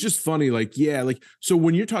 it's just funny. Like, yeah, like, so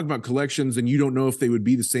when you're talking about collections and you don't know if they would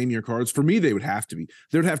be the same year cards, for me, they would have to be.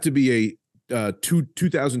 There'd have to be a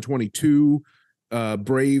 2022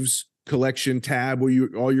 Braves collection tab where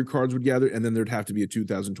all your cards would gather, and then there'd have to be a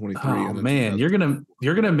 2023. Oh man, you're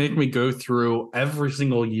gonna make me go through every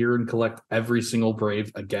single year and collect every single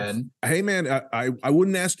Brave again. Hey man, I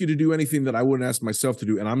wouldn't ask you to do anything that I wouldn't ask myself to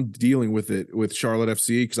do, and I'm dealing with it with Charlotte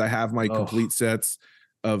FC because I have my complete sets.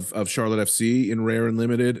 of Charlotte FC in rare and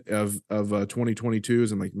limited of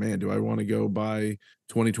 2022s. I'm like, man, do I want to go buy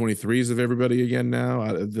 2023s of everybody again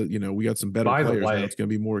now? We got some better By the players way, now. It's going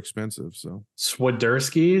to be more expensive. So your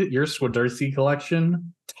Swiderski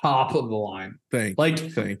collection, top of the line. Thank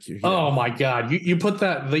you. Yeah. Oh my God, you put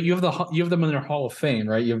that you have them in their Hall of Fame,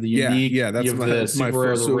 right? You have the unique, that's the super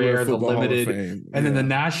rare, the rare, the limited, and then the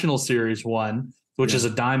National Series one, which is a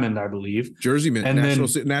diamond, I believe. Jersey mint, and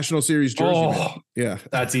National Series jersey mint. Yeah,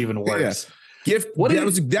 that's even worse. Gift. That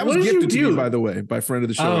was gifted to me, by the way, by friend of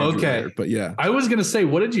the show. Oh, Andrew okay. Laird, but yeah, I was gonna say,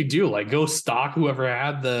 what did you do? Like, go stalk whoever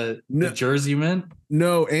had the jersey mint?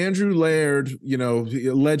 No, Andrew Laird,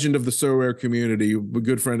 legend of the Sorare community, a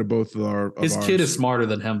good friend of both of our. His kid is smarter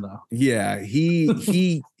than him, though. Yeah,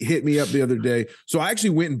 he hit me up the other day. So I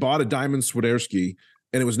actually went and bought a diamond Swiderski,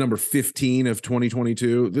 and it was number 15 of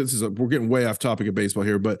 2022. We're getting way off topic of baseball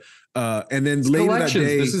here, but and then later that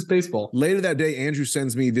day, this is baseball. Later that day, Andrew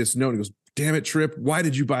sends me this note. He goes, "Damn it, Trip, why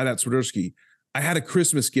did you buy that Swiderski? I had a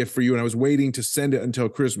Christmas gift for you, and I was waiting to send it until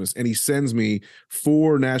Christmas." And he sends me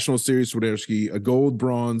 4 National Series Swiderski, a gold,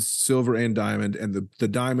 bronze, silver, and diamond, and the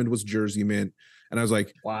diamond was jersey mint. And I was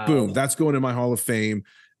like, wow, boom, that's going in my Hall of Fame.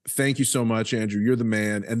 Thank you so much, Andrew. You're the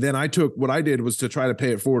man. And then what I did was to try to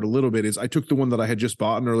pay it forward a little bit, is I took the one that I had just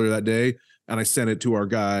bought earlier that day, and I sent it to our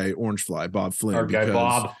guy, Orange Fly, Bob Flynn. Our guy,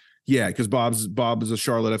 Bob. Yeah, because Bob is a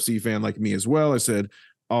Charlotte FC fan like me as well. I said,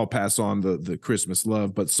 I'll pass on the Christmas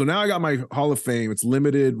love. But so now I got my Hall of Fame. It's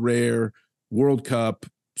limited, rare, World Cup,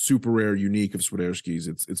 super rare, unique of Swiderskis.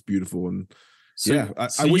 It's beautiful. And I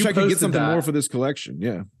wish I could get something more for this collection.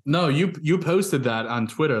 Yeah. No, you posted that on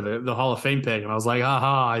Twitter, the Hall of Fame page. And I was like,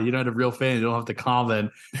 haha, you're not a real fan. You don't have to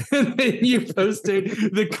comment. And then you posted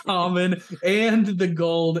the common and the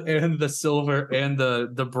gold and the silver and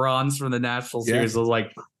the bronze from the National Series. I was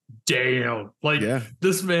like, damn,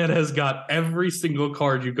 this man has got every single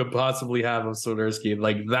card you could possibly have of Swiderski.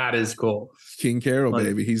 Like, that is cool. King Carroll,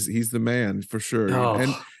 baby. He's the man for sure.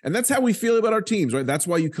 Oh. And that's how we feel about our teams, right? That's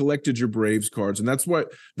why you collected your Braves cards. And that's why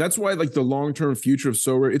like the long-term future of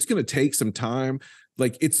Sorare, it's going to take some time.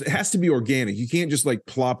 Like it has to be organic. You can't just like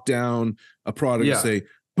plop down a product and say,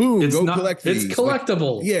 boom, collect these. It's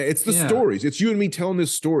collectible. Like, it's the stories. It's you and me telling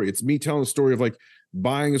this story. It's me telling the story of like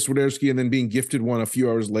buying a Swiderski and then being gifted one a few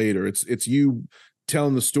hours later. It's you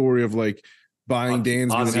telling the story of like buying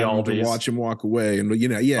Dansby and to watch him walk away, and how you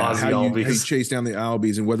chase down the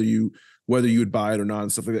Albies and whether you would buy it or not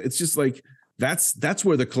and stuff like that. It's just like that's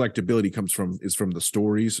where the collectability comes from, is from the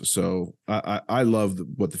stories. So I love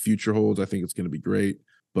what the future holds. I think it's going to be great,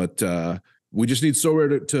 but we just need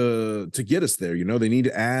Sorare to get us there. They need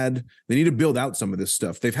to build out some of this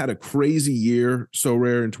stuff. They've had a crazy year,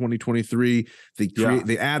 Sorare, in 2023.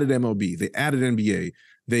 They added MLB, they added NBA,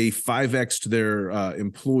 they 5x'd their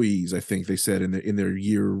employees. I think they said in their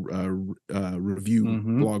year review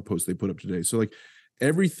blog post they put up today. So like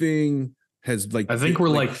everything has like, I think we're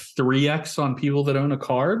like 3x on people that own a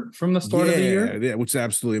card from the start of the year. Yeah, which is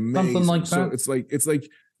absolutely amazing. Something like that. So it's like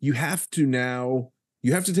you have to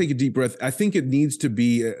take a deep breath. I think it needs to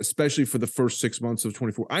be, especially for the first 6 months of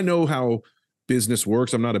 24. I know how business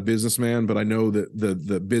works. I'm not a businessman, but I know that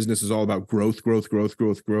the business is all about growth.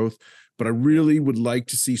 But I really would like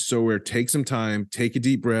to see Sorare take some time, take a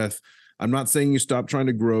deep breath. I'm not saying you stop trying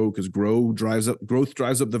to grow, because growth drives up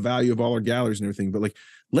the value of all our galleries and everything. But like,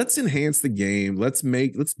 let's enhance the game. Let's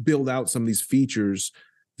build out some of these features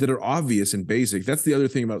that are obvious and basic. That's the other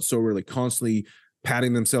thing about Sorare, like constantly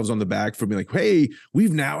patting themselves on the back for being like, hey,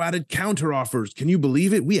 we've now added counter offers. Can you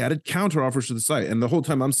believe it? We added counter offers to the site. And the whole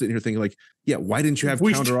time I'm sitting here thinking like, yeah, why didn't you have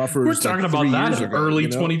counter offers? We're talking about that in early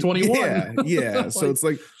 2021. Yeah. So it's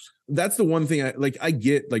like, that's the one thing I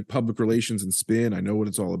get like public relations and spin. I know what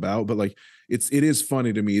it's all about, but like, it is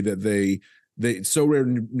funny to me that they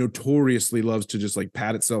Sorare notoriously loves to just like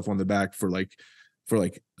pat itself on the back for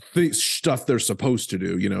stuff they're supposed to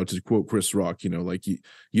do, to quote Chris Rock, like you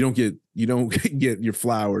don't get your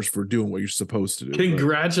flowers for doing what you're supposed to do.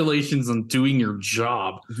 Congratulations on doing your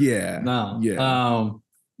job. Yeah. No.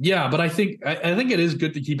 Yeah. But I think it is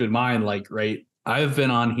good to keep in mind, like, right, I've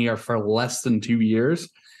been on here for less than 2 years.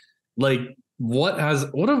 Like, what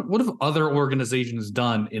have other organizations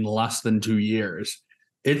done in less than 2 years?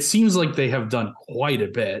 It seems like they have done quite a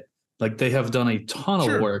bit. Like, they have done a ton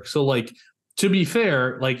of work. So like, to be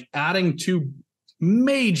fair, like adding 2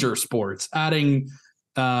 major sports, adding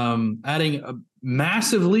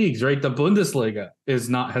massive leagues, right? The Bundesliga has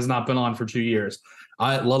not been on for 2 years.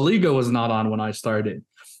 La Liga was not on when I started.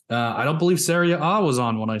 I don't believe Serie A was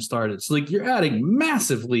on when I started. So like, you're adding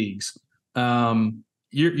massive leagues.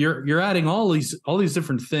 You're adding all these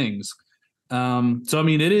different things. So I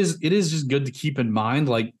mean, it is just good to keep in mind,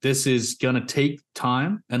 like, this is gonna take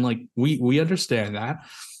time, and like we understand that.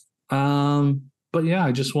 But yeah,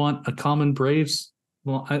 I just want a common Braves.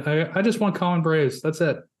 Well, I just want common Braves. That's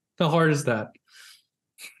it. How hard is that?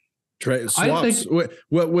 Swaps.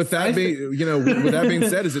 With that being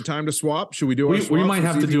said, is it time to swap? Should we do our swaps? We might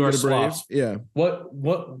have to do our swaps. Yeah. What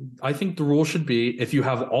I think the rule should be, if you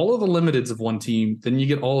have all of the limiteds of one team, then you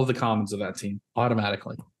get all of the commons of that team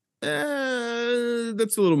automatically.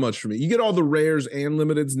 That's a little much for me. You get all the rares and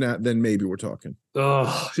limiteds, then maybe we're talking.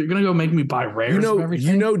 Oh, you're gonna go make me buy rares of everything?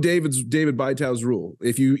 You know David Bytow's rule.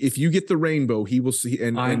 If you get the rainbow, he will see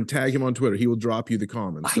and tag him on Twitter. He will drop you the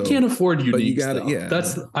comments. I can't afford uniques. But you got it. Yeah,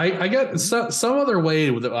 that's I got some other way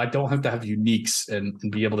that I don't have to have uniques and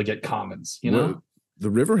be able to get commons. You know. Well, the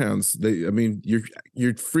Riverhounds,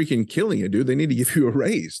 you're freaking killing it, dude. They need to give you a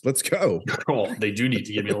raise. Let's go. Oh, they do need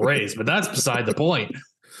to give me a raise, but that's beside the point.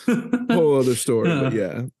 Whole other story, but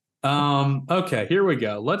yeah. Okay, here we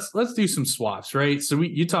go. Let's do some swaps, right? So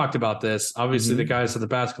you talked about this. Obviously, the guys at the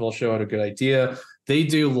basketball show had a good idea. They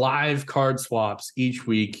do live card swaps each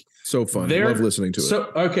week. So fun. Love listening to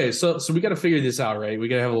it. So we got to figure this out, right? We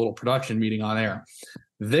got to have a little production meeting on air.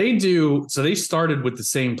 They started with the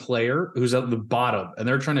same player who's at the bottom, and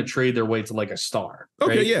they're trying to trade their way to like a star.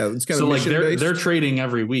 Okay, right? yeah, it's kind so of like they're trading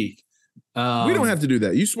every week. We don't have to do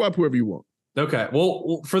that. You swap whoever you want. Okay.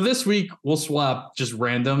 Well, for this week, we'll swap just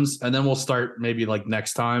randoms, and then we'll start maybe like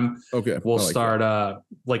next time. Okay. We'll start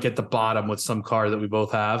like at the bottom with some card that we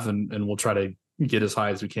both have, and we'll try to get as high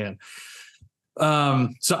as we can.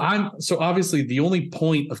 So obviously the only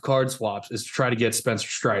point of card swaps is to try to get Spencer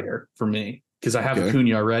Strider for me, because I have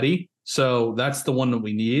Acuna already. So that's the one that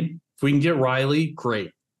we need. If we can get Riley,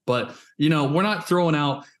 great. But we're not throwing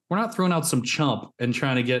out some chump and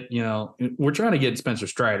trying to get, we're trying to get Spencer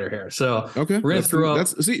Strider here. So we're going to throw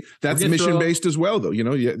out. That's mission based as well, though.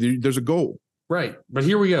 There's a goal. Right. But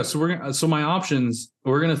here we go. So my options,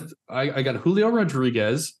 I got Julio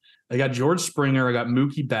Rodriguez, I got George Springer, I got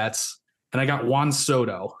Mookie Betts, and I got Juan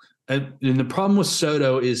Soto. And the problem with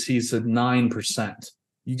Soto is he's at 9%.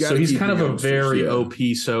 So he's kind of a very OP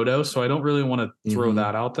Soto. So I don't really want to throw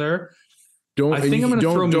that out there. Don't trade Betts,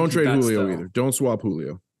 Julio though. either. Don't swap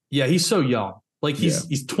Julio. Yeah, he's so young. Like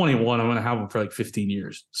he's 21. I'm going to have him for like 15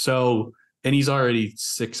 years. So, and he's already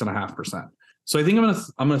 6.5%. So I think I'm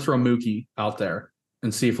going to throw Mookie out there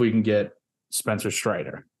and see if we can get Spencer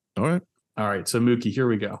Strider. All right. So Mookie, here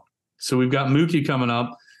we go. So we've got Mookie coming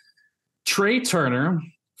up. Trey Turner,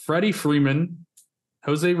 Freddie Freeman,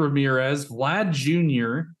 Jose Ramirez, Vlad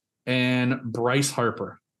Jr., and Bryce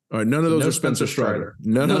Harper. All right. None of those are Spencer Strider.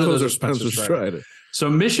 None of those are Spencer Strider. So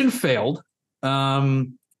mission failed.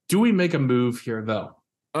 Do we make a move here though?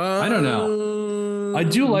 I don't know. I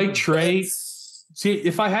do like Trey. See,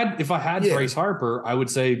 if I had Bryce Harper, I would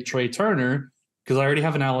say Trey Turner, because I already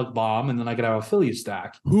have an Alec Baum, and then I could have a Philly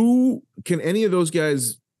stack. Who can any of those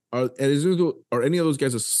guys are any of those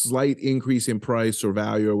guys a slight increase in price or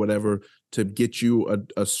value or whatever to get you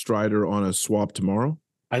a Strider on a swap tomorrow?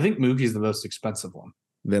 I think Mookie's the most expensive one.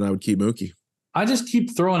 Then I would keep Mookie. I just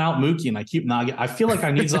keep throwing out Mookie, and I keep not getting. I feel like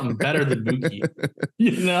I need something better than Mookie.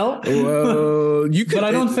 Well, you could, but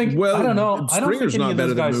I don't think. Well, I don't know. Springer's not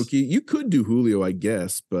better than Mookie. You could do Julio, I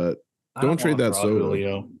guess, but don't trade that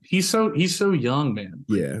Julio. He's so young, man.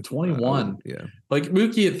 Like 21. Yeah, like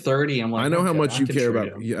Mookie at 30. I'm like, I know how much you care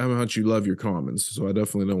about. How much you love your commons. So I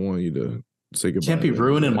definitely don't want you to say goodbye. Can't be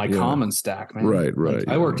ruining my common stack, man. Right. Like,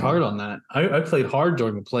 I worked hard on that. I played hard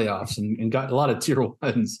during the playoffs and got a lot of tier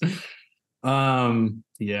 1s.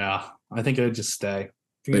 Yeah, I think I'd just stay.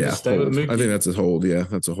 With Mookie. I think that's a hold. Yeah,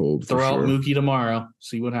 that's a hold. Throw out Mookie tomorrow.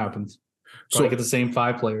 See what happens. Probably get the same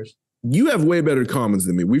 5 players. You have way better commons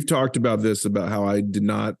than me. We've talked about this, about how I did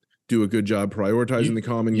not do a good job prioritizing the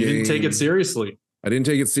common game. You didn't take it seriously. I didn't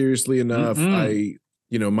take it seriously enough. A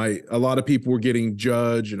lot of people were getting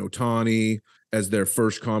Judge and Ohtani as their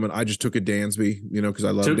first common. I just took a Dansby, because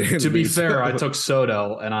I love Dansby. To be fair, I took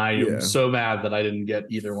Soto, and I am so mad that I didn't get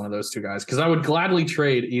either one of those two guys, because I would gladly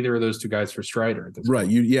trade either of those two guys for Strider at this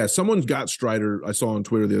point. Someone's got Strider. I saw on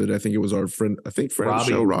Twitter the other day. I think it was our friend of the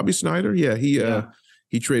show, Robbie Snyder. Yeah,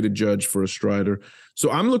 he traded Judge for a Strider. So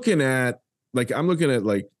I'm looking at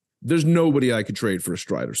there's nobody I could trade for a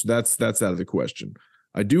Strider. So that's out of the question.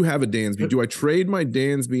 I do have a Dansby. Do I trade my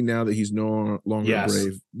Dansby now that he's no longer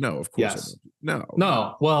Brave? No, of course I don't.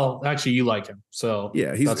 No. Well, actually, you like him, so yeah,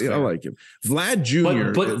 I like him. Vlad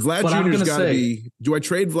Jr. Vlad Jr.'s got to be. Do I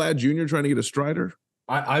trade Vlad Jr. trying to get a Strider?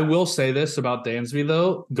 I will say this about Dansby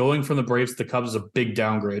though: going from the Braves to the Cubs is a big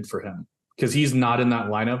downgrade for him, because he's not in that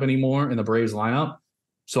lineup anymore, in the Braves lineup.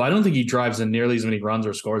 So I don't think he drives in nearly as many runs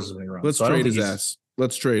or scores as many runs. Let's trade his ass.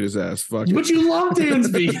 Let's trade his ass. Fuck it. But you love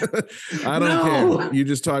Dansby. I don't care. You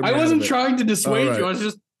just talked. I wasn't trying to dissuade you.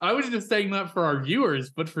 I was just saying that for our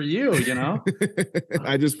viewers, but for you,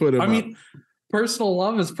 I just put him. I mean, personal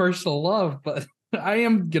love is personal love, but I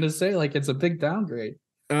am gonna say like it's a big downgrade.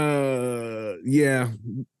 Yeah,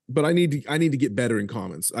 but I need to get better in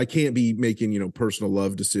comments. I can't be making personal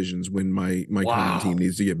love decisions when my comment team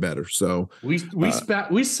needs to get better. So we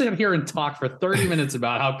sit here and talk for 30 minutes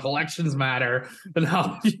about how collections matter and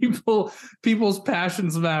how people's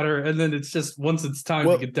passions matter, and then it's just once it's time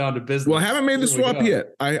to get down to business. Well, I haven't made the swap yet.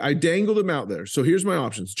 I dangled him out there. So here's my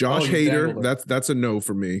options: Josh Hader. That's a no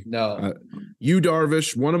for me. No. Yu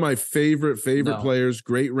Darvish, one of my favorite players.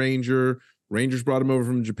 Great Ranger. Rangers brought him over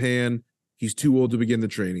from Japan. He's too old to begin the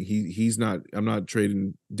training. He's not. I'm not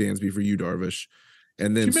trading Dansby for Yu Darvish.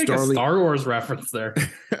 And then you make a Star Wars reference there.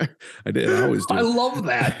 I did. I always do. I love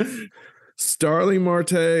that. Starling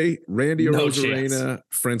Marte, Randy Arozarena,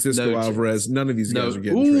 Francisco Alvarez. None of these guys are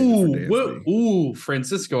getting traded for Dansby.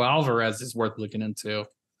 Francisco Alvarez is worth looking into.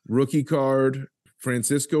 Rookie card,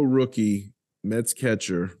 Francisco rookie, Mets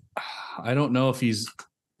catcher. I don't know if he's.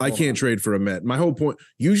 I can't trade for a Met. My whole point.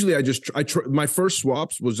 Usually, my first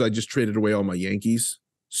swaps was I just traded away all my Yankees.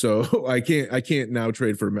 So I can't now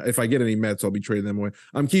trade for. If I get any Mets, I'll be trading them away.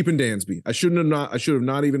 I'm keeping Dansby. I should have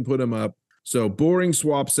not even put him up. So boring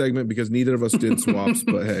swap segment because neither of us did swaps.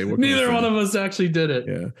 But hey, neither one of us actually did it.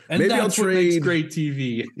 Yeah, and maybe that's what makes great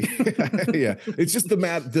TV. Yeah, it's just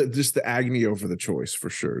the agony over the choice for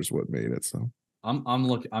sure is what made it. So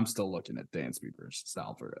I'm still looking at Dansby versus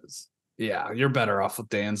Alvarez. Yeah, you're better off with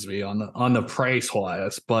Dansby on the price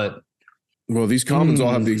wise, but well, these commons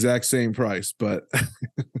all have the exact same price, but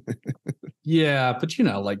yeah, but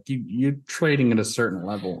like you're trading at a certain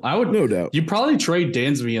level. I would no doubt you probably trade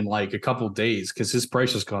Dansby in like a couple of days because his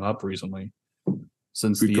price has gone up recently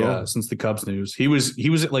since the Cubs news. He was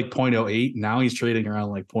at like 0.08. Now he's trading around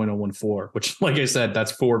like 0.014, which, like I said,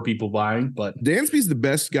 that's 4 people buying. But Dansby's the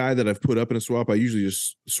best guy that I've put up in a swap. I usually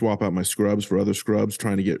just swap out my scrubs for other scrubs.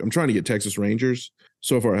 I'm trying to get Texas Rangers.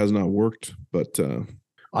 So far, it has not worked, but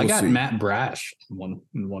I got Matt Brash in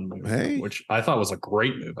one move, which I thought was a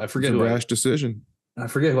great move. I forget who Brash decision. I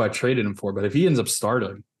forget who I traded him for, but if he ends up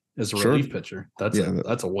starting as a relief pitcher, that's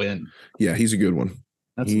a win. Yeah, he's a good one.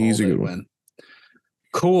 He's a good win.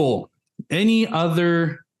 Cool. Any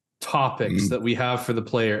other topics that we have for the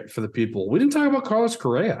people? We didn't talk about Carlos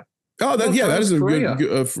Correa. Oh, that is a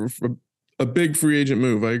good a big free agent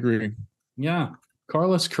move. I agree. Yeah,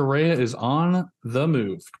 Carlos Correa is on the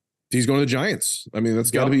move. He's going to the Giants. I mean,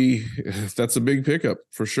 that's a big pickup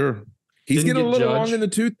for sure. He's getting a little long in the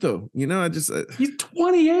tooth, though. He's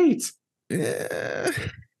 28. Yeah.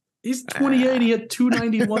 He's 28. He had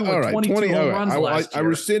 291 with 22 home runs last year. I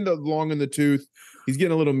rescind a long in the tooth. He's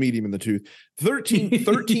getting a little medium in the tooth.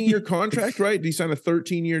 13-year contract, right? Did he sign a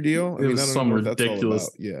 13-year deal? I mean, that's some ridiculous.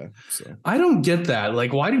 Yeah. So. I don't get that.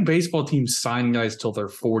 Like, why do baseball teams sign guys till they're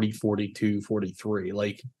 40, 42, 43?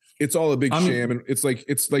 Like, it's all a big sham. And it's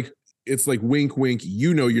like wink, wink.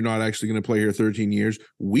 You're not actually going to play here 13 years.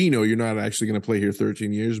 We know you're not actually going to play here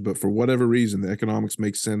 13 years. But for whatever reason, the economics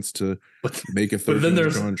make sense to make a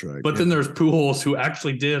 13-year contract. But then there's Pujols who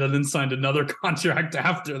actually did and then signed another contract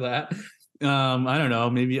after that. I don't know.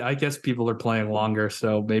 Maybe I guess people are playing longer,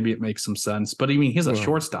 so maybe it makes some sense. But I mean, he's a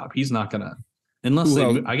shortstop. He's not gonna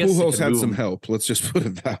Pujols had some help. Let's just put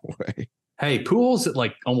it that way. Hey, Pujols at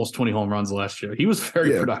like almost 20 home runs last year. He was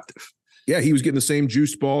very productive. Yeah, he was getting the same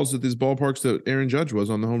juice balls at his ballparks that Aaron Judge was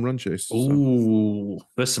on the home run chase. So. Ooh,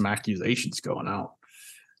 there's some accusations going out.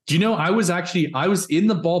 Do you know, I was in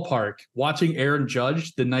the ballpark watching Aaron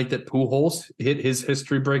Judge the night that Pujols hit his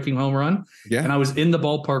history-breaking home run. Yeah. And I was in the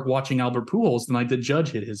ballpark watching Albert Pujols the night that Judge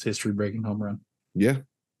hit his history-breaking home run. Yeah.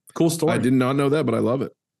 Cool story. I did not know that, but I love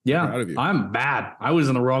it. Yeah. Proud of you. I'm bad. I was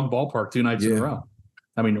in the wrong ballpark 2 nights in a row.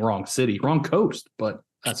 I mean, wrong city, wrong coast, but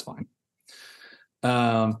that's fine.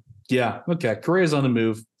 Yeah. Okay. Correa's on the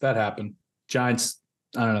move. That happened. Giants,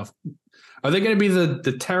 I don't know. Are they going to be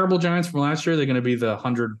the terrible Giants from last year? Or are they going to be the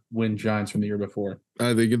 100-win Giants from the year before?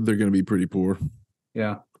 I think they're going to be pretty poor.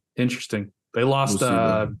 Yeah. Interesting. They lost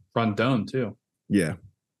Rondon too. Yeah.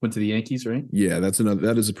 Went to the Yankees, right? Yeah,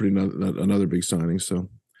 that is another big signing. So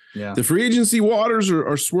yeah. The free agency waters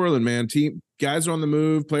are swirling, man. Guys are on the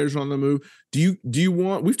move, players are on the move. Do you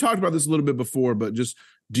want, we've talked about this a little bit before, but just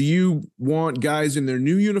do you want guys in their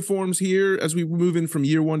new uniforms here as we move in from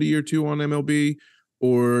year 1 to year 2 on MLB?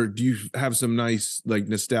 Or do you have some nice like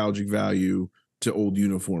nostalgic value to old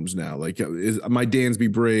uniforms now? Like my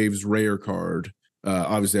Dansby Braves rare card.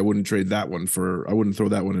 Obviously I wouldn't throw that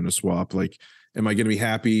one in a swap. Like Am I going to be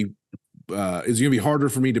happy? Is it going to be harder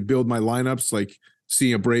for me to build my lineups, like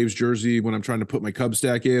seeing a Braves jersey when I'm trying to put my Cub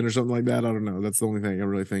stack in or something like that? I don't know. That's the only thing I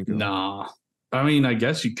really think of. Nah. I mean, I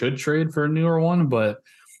guess you could trade for a newer one, but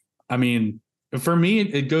I mean, for me,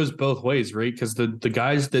 it goes both ways, right? Because the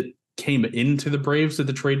guys that came into the Braves at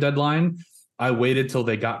the trade deadline, I waited till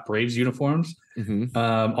they got Braves uniforms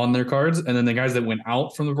on their cards. And then the guys that went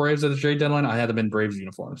out from the Braves at the trade deadline, I had them in Braves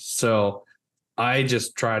uniforms. So I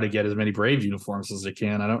just try to get as many Brave uniforms as I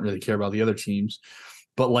can. I don't really care about the other teams.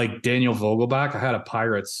 But like Daniel Vogelbach, I had a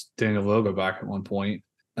Pirates Daniel Vogelbach at one point.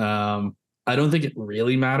 I don't think it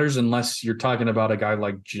really matters unless you're talking about a guy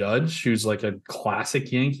like Judge, who's like a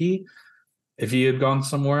classic Yankee. If he had gone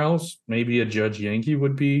somewhere else, maybe a Judge Yankee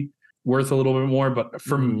would be worth a little bit more. But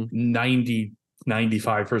from 95%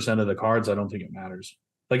 of the cards, I don't think it matters.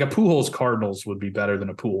 Like a Pujols Cardinals would be better than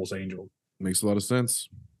a Pujols Angel. Makes a lot of sense.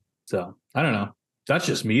 So I don't know. That's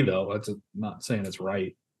just me, though. That's not saying it's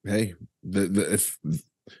right. Hey,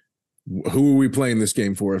 who are we playing this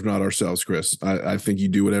game for if not ourselves, Chris? I think you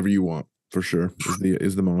do whatever you want, for sure,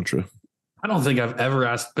 is the mantra. I don't think I've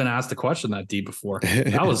ever been asked a question that deep before.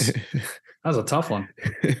 That was a tough one.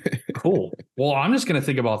 Cool. Well, I'm just going to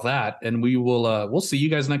think about that, and we'll see you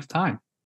guys next time.